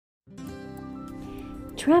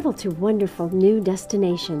Travel to wonderful new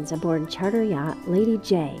destinations aboard charter yacht Lady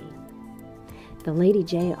J. The Lady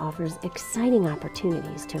J offers exciting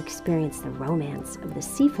opportunities to experience the romance of the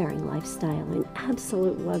seafaring lifestyle in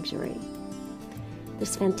absolute luxury.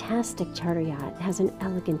 This fantastic charter yacht has an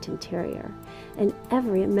elegant interior and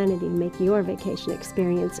every amenity to make your vacation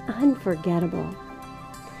experience unforgettable.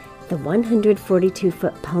 The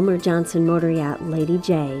 142-foot Palmer-Johnson motor yacht Lady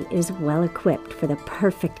J is well equipped for the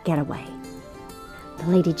perfect getaway. The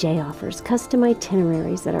Lady J offers custom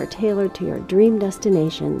itineraries that are tailored to your dream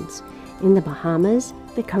destinations in the Bahamas,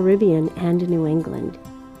 the Caribbean, and New England.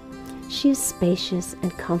 She is spacious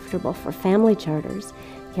and comfortable for family charters,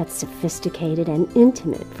 yet sophisticated and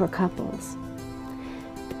intimate for couples.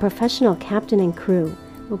 The professional captain and crew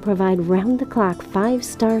will provide round-the-clock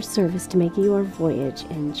 5-star service to make your voyage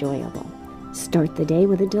enjoyable. Start the day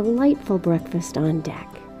with a delightful breakfast on deck.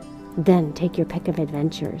 Then take your pick of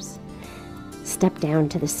adventures. Step down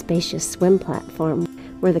to the spacious swim platform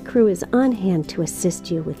where the crew is on hand to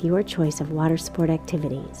assist you with your choice of water sport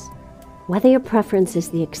activities. Whether your preference is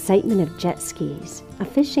the excitement of jet skis, a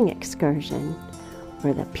fishing excursion,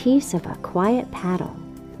 or the peace of a quiet paddle,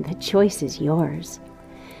 the choice is yours.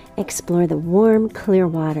 Explore the warm, clear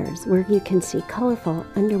waters where you can see colorful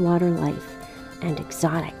underwater life and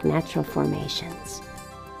exotic natural formations.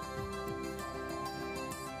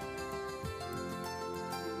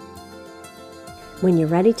 When you're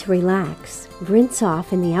ready to relax, rinse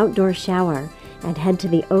off in the outdoor shower and head to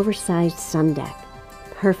the oversized sun deck.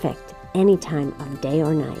 Perfect any time of day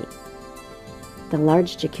or night. The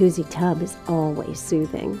large jacuzzi tub is always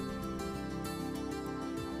soothing.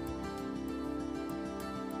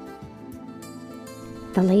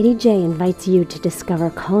 The Lady J invites you to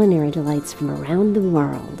discover culinary delights from around the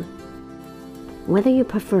world. Whether you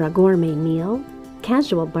prefer a gourmet meal,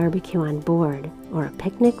 casual barbecue on board, or a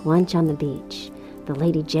picnic lunch on the beach, the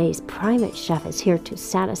Lady J's private chef is here to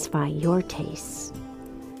satisfy your tastes.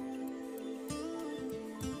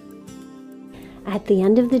 At the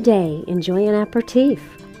end of the day, enjoy an aperitif,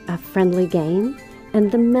 a friendly game,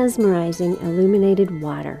 and the mesmerizing illuminated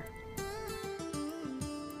water.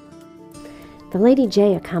 The Lady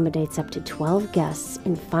J accommodates up to 12 guests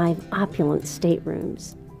in 5 opulent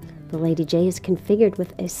staterooms. The Lady J is configured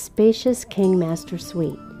with a spacious King Master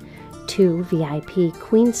Suite, 2 VIP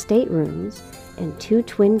Queen staterooms, and 2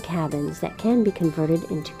 twin cabins that can be converted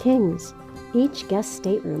into kings. Each guest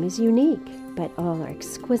stateroom is unique, but all are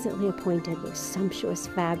exquisitely appointed with sumptuous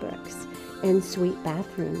fabrics, en-suite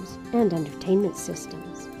bathrooms, and entertainment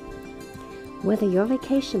systems. Whether your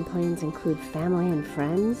vacation plans include family and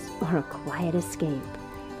friends or a quiet escape,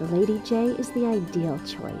 the Lady J is the ideal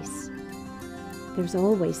choice. There's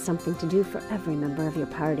always something to do for every member of your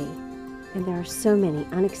party, and there are so many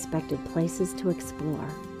unexpected places to explore.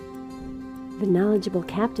 The knowledgeable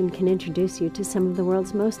captain can introduce you to some of the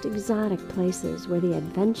world's most exotic places where the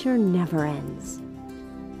adventure never ends.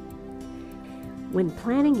 When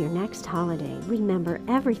planning your next holiday, remember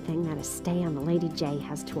everything that a stay on the Lady J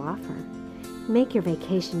has to offer. Make your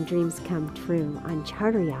vacation dreams come true on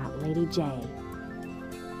charter yacht Lady J.